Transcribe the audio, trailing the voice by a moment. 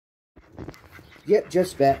Yep,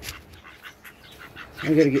 just back.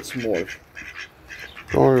 I gotta get some more.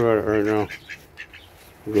 Don't worry about it right now.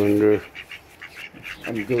 I'm going to.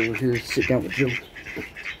 I'm gonna go over here and sit down with Joe.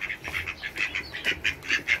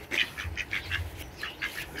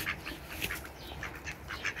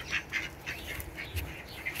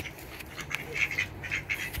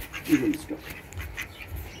 Let's go.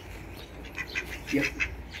 Yep,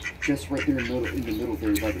 just right there in the middle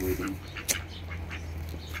there, by the way, then.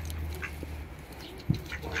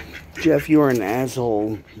 Jeff, you're an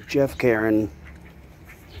asshole. Jeff Karen.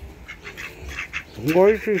 Why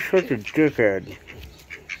is he such a dickhead?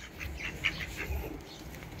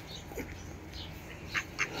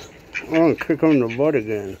 I'm gonna kick him in the butt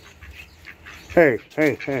again. Hey,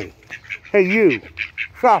 hey, hey. Hey, you.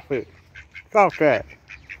 Stop it. Stop that.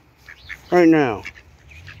 Right now.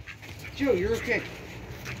 Joe, you're okay.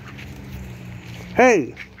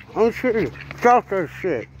 Hey, I'm serious. Stop that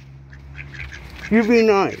shit. You be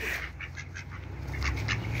nice.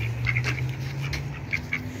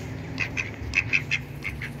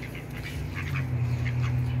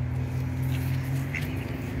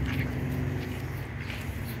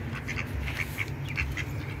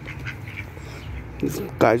 This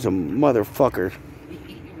guy's a motherfucker.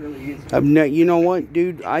 He really is. You know what,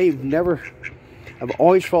 dude? I've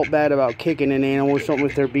always felt bad about kicking an animal or something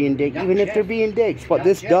if they're being dicks, even if they're being dicks. But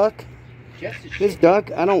this duck,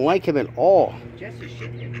 I don't like him at all.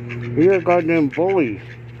 You're a goddamn bully.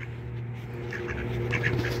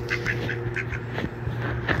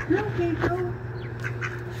 You're okay, Joe.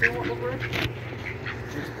 Still want over it?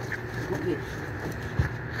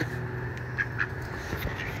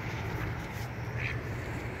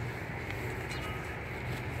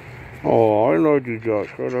 Oh, I love you, Josh,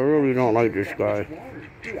 but I really don't like this guy.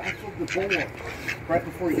 Dude, I filled the bowl up right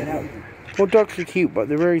before you got out here. Well, ducks are cute, but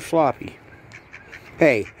they're very sloppy.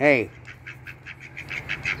 Hey, hey.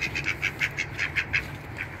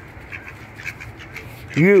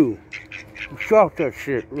 You. Stop that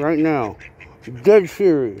shit right now. Dead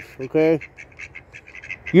serious, okay?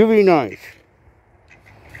 You be nice.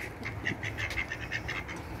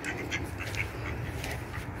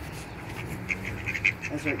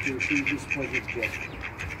 That's right, Joe. You just play with Jeff.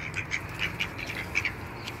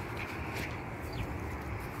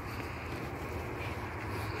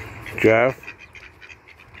 Jeff?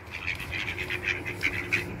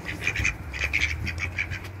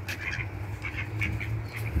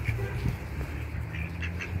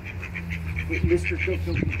 Wait,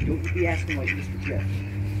 Mr. Don't be asking like Mr. Jeff.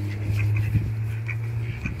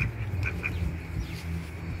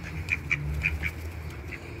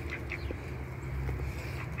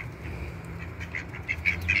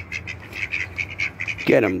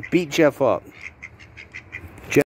 Get him. Beat Jeff up.